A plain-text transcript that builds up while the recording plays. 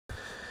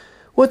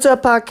What's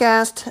up,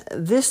 podcast?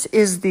 This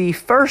is the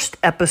first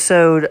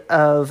episode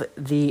of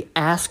the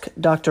Ask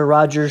Dr.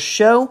 Rogers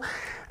show.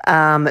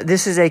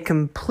 This is a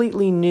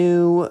completely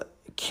new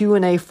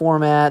Q&A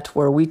format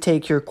where we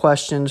take your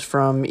questions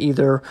from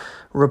either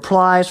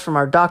replies from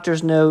our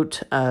doctor's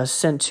note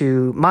sent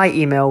to my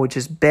email, which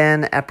is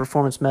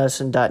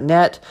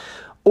ben@performancemedicine.net,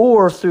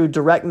 or through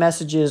direct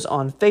messages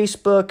on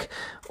Facebook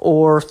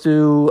or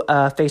through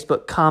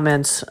Facebook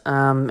comments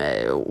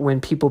when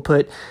people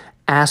put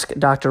Ask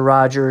Dr.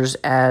 Rogers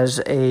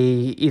as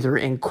either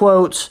in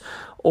quotes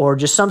or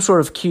just some sort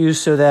of cue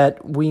so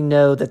that we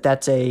know that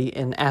that's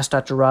an Ask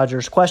Dr.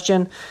 Rogers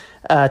question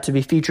to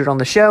be featured on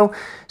the show.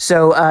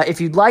 So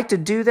if you'd like to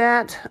do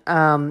that,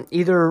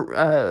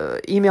 either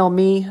email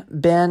me,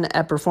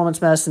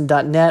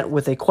 ben@performancemedicine.net,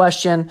 with a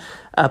question,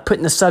 put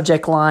in the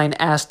subject line,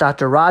 Ask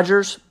Dr.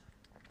 Rogers,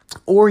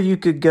 or you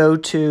could go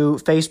to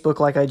Facebook,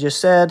 like I just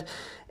said,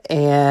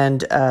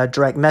 and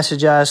direct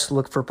message us,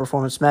 look for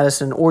Performance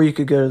Medicine, or you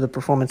could go to the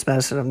Performance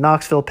Medicine of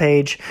Knoxville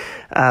page.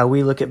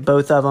 We look at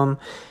both of them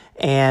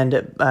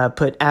and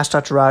put Ask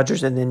Dr.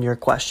 Rogers and then your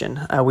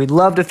question. We'd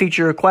love to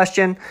feature a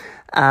question.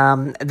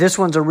 This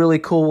one's a really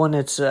cool one.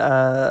 It's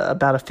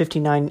about a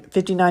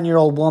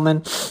 59-year-old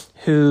woman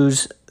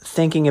who's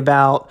thinking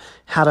about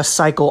how to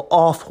cycle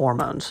off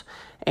hormones.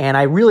 And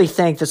I really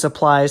think this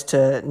applies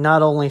to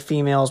not only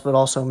females, but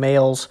also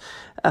males.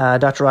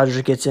 Dr.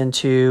 Rogers gets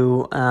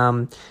into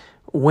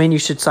when you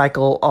should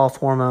cycle off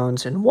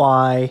hormones and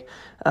why,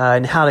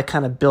 and how to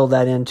kind of build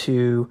that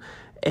into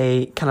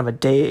a kind of a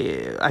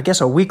day, I guess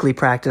a weekly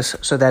practice,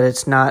 so that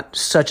it's not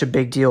such a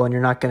big deal and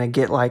you're not going to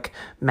get like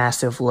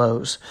massive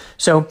lows.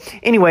 So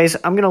anyways,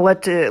 I'm going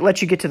to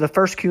let you get to the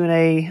first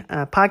Q&A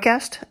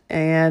podcast,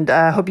 and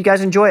I hope you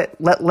guys enjoy it.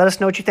 Let us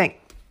know what you think.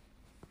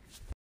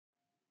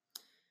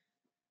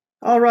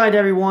 All right,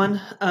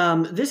 everyone.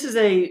 This is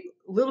a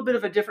little bit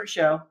of a different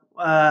show.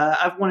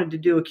 I've wanted to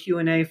do a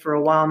Q&A for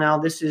a while now.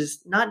 This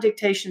is not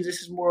dictations.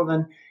 This is more of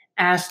an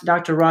Ask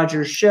Dr.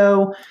 Rogers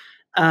show.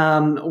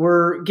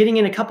 We're getting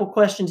in a couple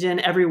questions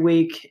in every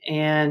week,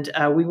 and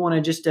we want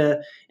to just,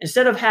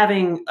 instead of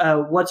having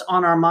what's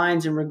on our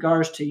minds in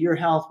regards to your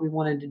health, we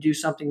wanted to do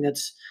something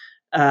that's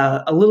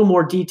a little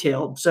more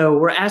detailed. So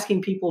we're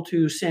asking people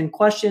to send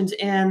questions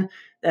in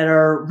that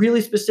are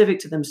really specific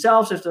to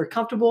themselves if they're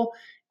comfortable.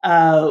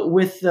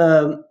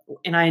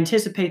 And I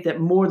anticipate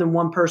that more than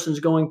one person's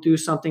going through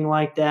something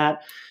like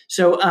that.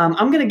 So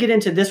I'm going to get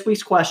into this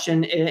week's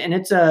question, and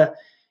it's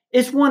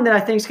one that I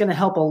think is going to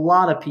help a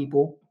lot of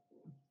people.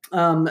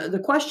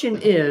 The question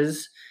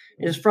is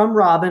from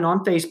Robin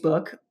on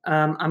Facebook.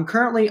 I'm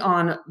currently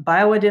on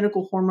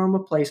bioidentical hormone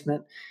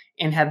replacement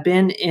and have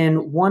been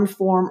in one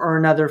form or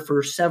another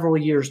for several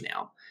years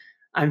now.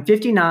 I'm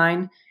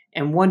 59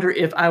 and wonder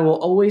if I will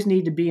always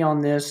need to be on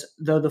this,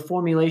 though the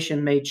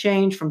formulation may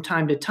change from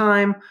time to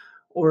time,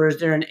 or is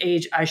there an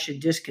age I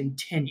should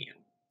discontinue?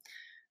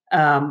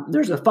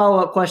 There's a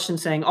follow-up question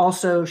saying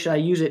also, should I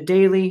use it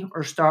daily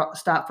or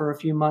stop for a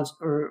few months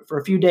or for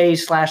a few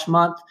days /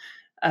 month?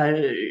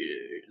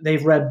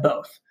 They've read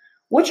both.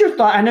 What's your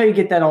thought? I know you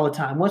get that all the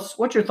time.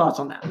 What's your thoughts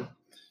on that?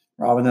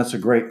 Robin, that's a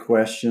great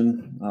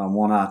question.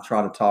 One I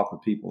try to talk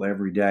with people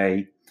every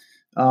day.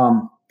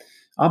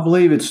 I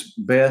believe it's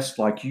best,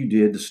 like you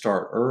did, to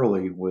start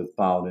early with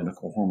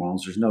bioidentical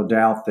hormones. There's no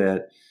doubt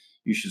that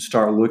you should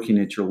start looking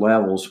at your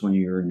levels when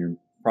you're in your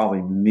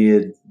probably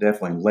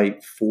definitely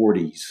late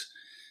 40s,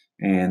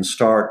 and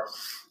start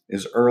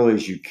as early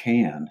as you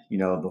can. You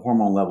know, the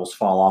hormone levels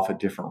fall off at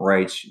different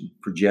rates: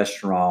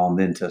 progesterone,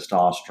 then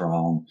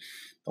testosterone.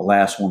 The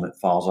last one that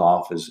falls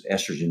off is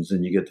estrogens.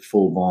 Then you get the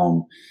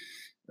full-blown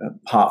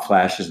hot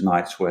flashes,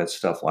 night sweats,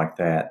 stuff like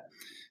that.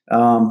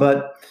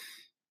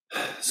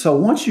 So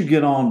once you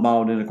get on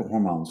bioidentical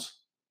hormones,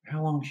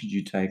 how long should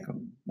you take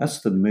them?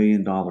 That's the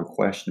million-dollar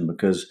question,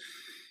 because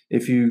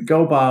if you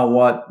go by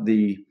what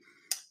the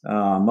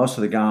most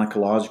of the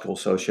gynecological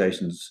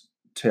associations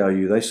tell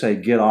you, they say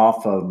get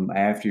off of them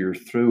after you're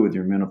through with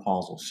your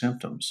menopausal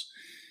symptoms.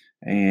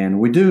 And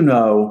we do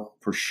know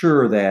for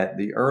sure that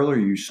the earlier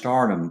you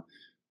start them,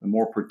 the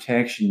more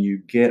protection you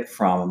get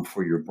from them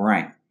for your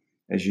brain.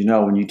 As you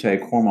know, when you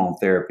take hormone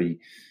therapy,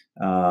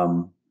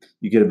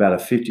 you get about a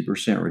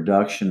 50%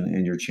 reduction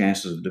in your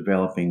chances of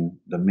developing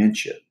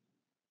dementia,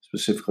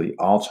 specifically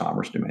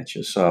Alzheimer's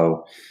dementia.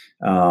 So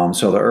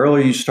the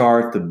earlier you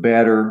start, the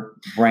better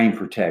brain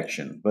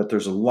protection. But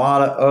there's a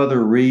lot of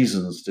other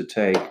reasons to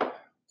take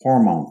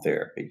hormone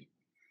therapy,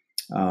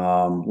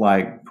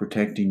 like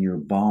protecting your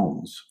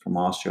bones from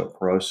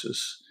osteoporosis,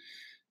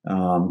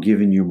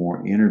 giving you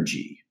more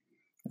energy,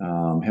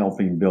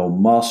 helping build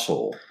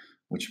muscle,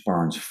 which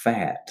burns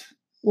fat.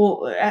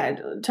 Well,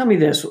 tell me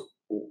this.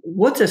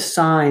 What's a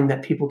sign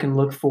that people can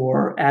look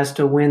for as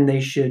to when they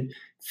should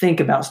think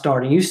about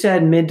starting? You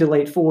said mid to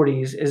late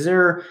 40s. Is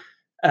there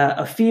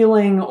a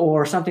feeling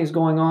or something's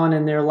going on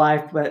in their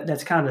life, but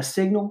that's kind of a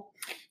signal?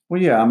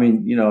 Well, yeah. I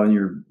mean, you know, in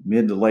your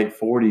mid to late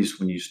 40s,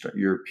 when you start,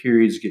 your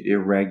periods get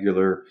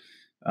irregular.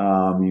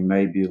 You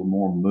may be a little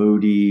more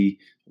moody,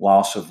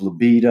 loss of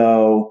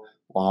libido,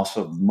 loss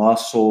of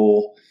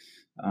muscle,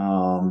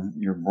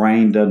 Your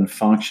brain doesn't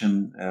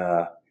function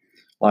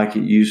like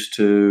it used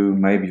to.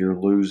 Maybe you're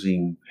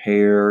losing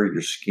hair,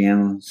 your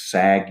skin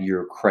saggy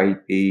or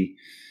crepey.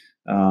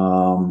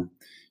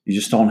 You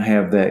just don't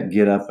have that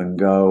get up and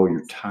go.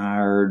 You're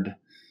tired.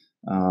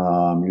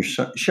 You're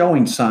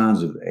showing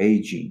signs of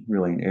aging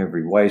really in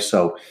every way.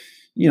 So,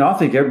 I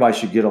think everybody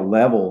should get a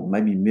level,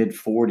 maybe mid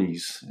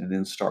 40s, and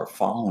then start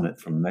following it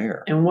from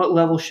there. And what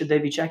level should they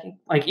be checking?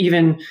 Like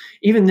even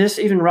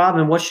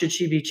Robin, what should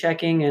she be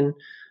checking? And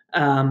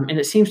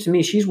it seems to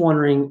me she's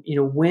wondering,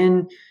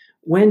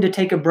 when to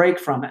take a break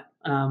from it,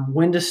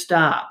 when to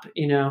stop.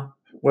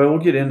 Well, we'll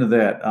get into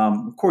that.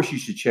 Of course, you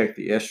should check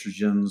the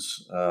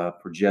estrogens,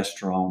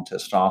 progesterone,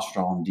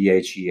 testosterone,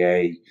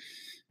 DHEA,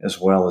 as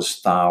well as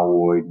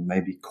thyroid,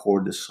 maybe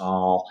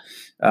cortisol.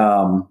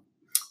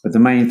 But the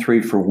main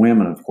three for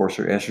women, of course,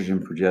 are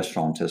estrogen,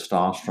 progesterone,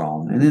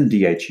 testosterone, and then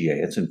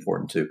DHEA. It's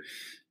important too.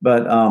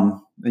 But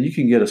you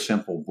can get a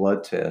simple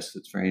blood test.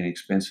 It's very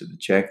inexpensive to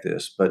check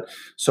this. But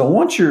so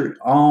once you're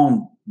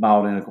on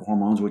bioidentical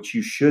hormones, which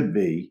you should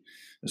be,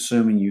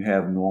 assuming you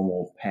have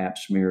normal pap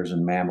smears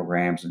and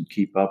mammograms and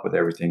keep up with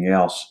everything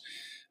else,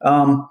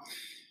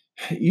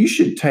 you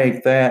should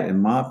take that,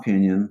 in my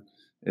opinion,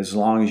 as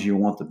long as you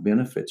want the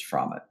benefits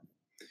from it.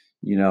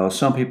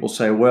 Some people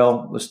say,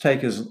 well, let's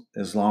take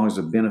as long as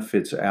the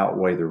benefits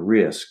outweigh the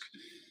risk.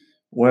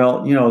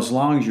 Well, as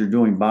long as you're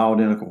doing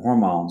bioidentical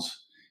hormones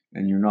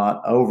and you're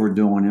not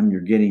overdoing them, you're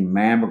getting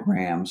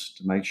mammograms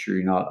to make sure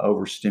you're not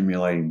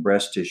overstimulating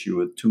breast tissue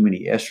with too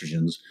many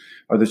estrogens,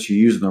 or that you're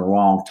using the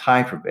wrong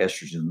type of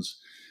estrogens,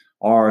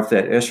 or if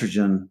that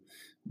estrogen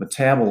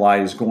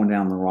metabolite is going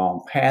down the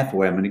wrong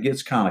pathway. I mean, it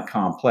gets kind of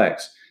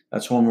complex.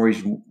 That's one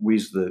reason we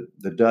use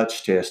the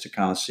Dutch test to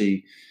kind of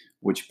see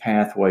which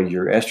pathway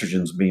your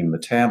estrogen's being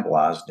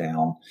metabolized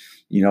down,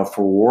 if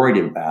we're worried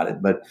about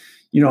it. But,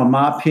 in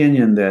my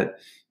opinion, that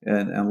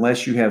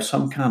unless you have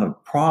some kind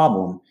of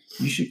problem,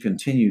 you should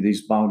continue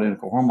these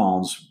bioidentical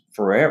hormones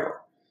forever.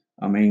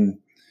 I mean,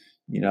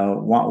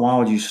 why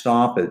would you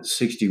stop at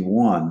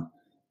 61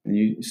 and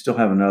you still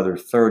have another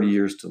 30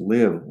 years to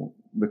live?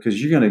 Because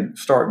you're going to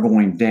start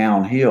going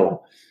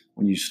downhill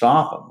when you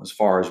stop them, as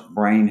far as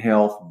brain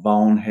health,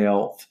 bone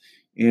health,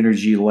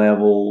 energy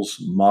levels,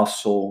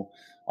 muscle,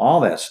 all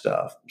that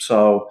stuff.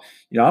 So,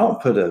 I don't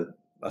put a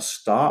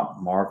stop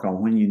mark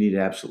on when you need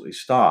to absolutely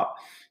stop.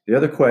 The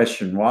other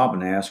question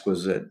Robin asked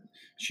was that,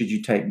 should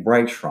you take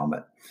breaks from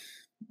it?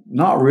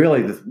 Not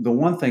really. The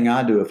one thing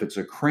I do, if it's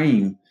a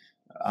cream,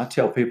 I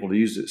tell people to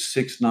use it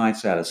 6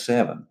 nights out of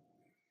 7,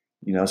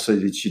 so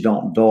that you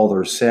don't dull the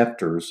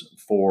receptors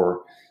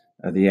for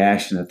the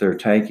action that they're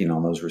taking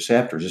on those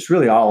receptors. It's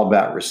really all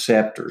about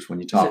receptors when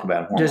you talk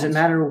about hormones. Does it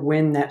matter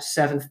when that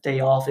 7th day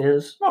off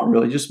is? Not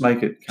really. Just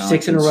make it kind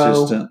 6 of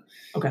consistent. In a row.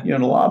 Okay.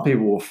 And a lot of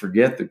people will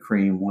forget the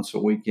cream once a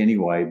week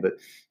anyway. But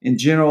in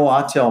general,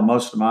 I tell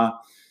most of my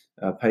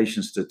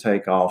patients to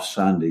take off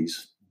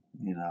Sundays,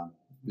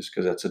 just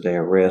because that's a day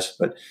of rest.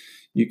 But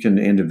you can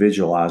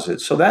individualize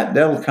it. So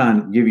that'll kind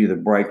of give you the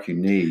break you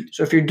need.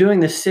 So if you're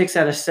doing the 6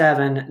 out of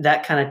 7,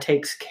 that kind of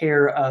takes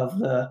care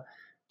of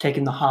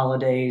taking the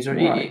holidays, or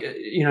right.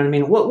 You know what I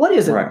mean? What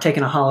is it, right.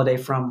 taking a holiday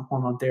from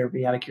hormone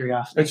therapy, out of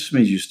curiosity? That just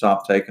means you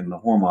stop taking the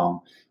hormone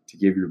to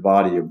give your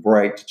body a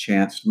break, to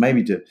chance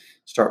maybe to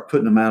start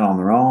putting them out on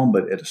their own,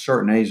 but at a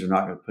certain age, they're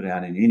not going to put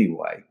out in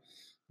anyway,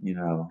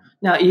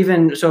 Now,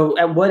 even so,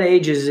 at what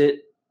age is it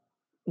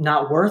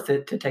not worth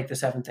it to take the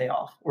 7th day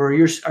off? Or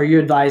are you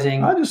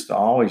advising? I just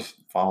always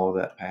follow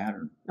that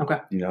pattern. Okay.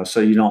 So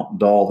you don't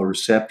dull the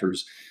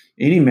receptors.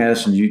 Any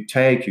medicine you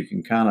take, you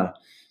can kind of,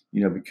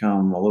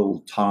 become a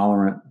little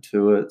tolerant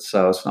to it.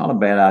 So it's not a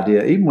bad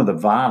idea. Even with a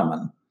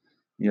vitamin,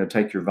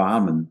 take your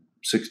vitamin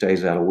 6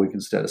 days out of the week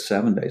instead of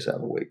 7 days out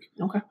of the week.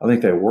 Okay. I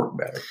think they work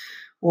better.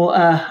 Well,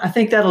 I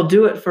think that'll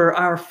do it for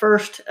our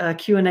first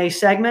Q&A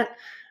segment.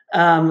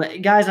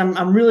 Guys,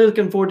 I'm really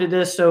looking forward to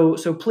this. So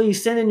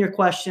please send in your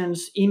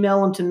questions,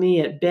 email them to me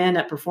at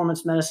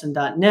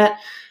ben@performancemedicine.net,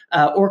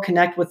 or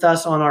connect with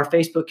us on our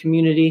Facebook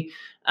community.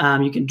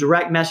 You can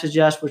direct message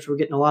us, which we're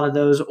getting a lot of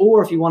those,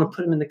 or if you want to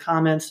put them in the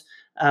comments,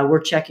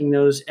 we're checking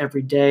those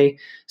every day.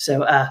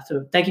 So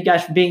thank you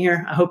guys for being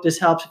here. I hope this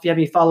helps. If you have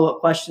any follow-up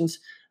questions,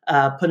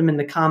 put them in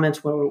the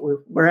comments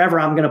wherever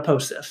I'm going to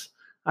post this.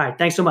 All right.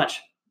 Thanks so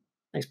much.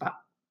 Thanks, Bob.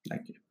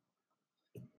 Thank you.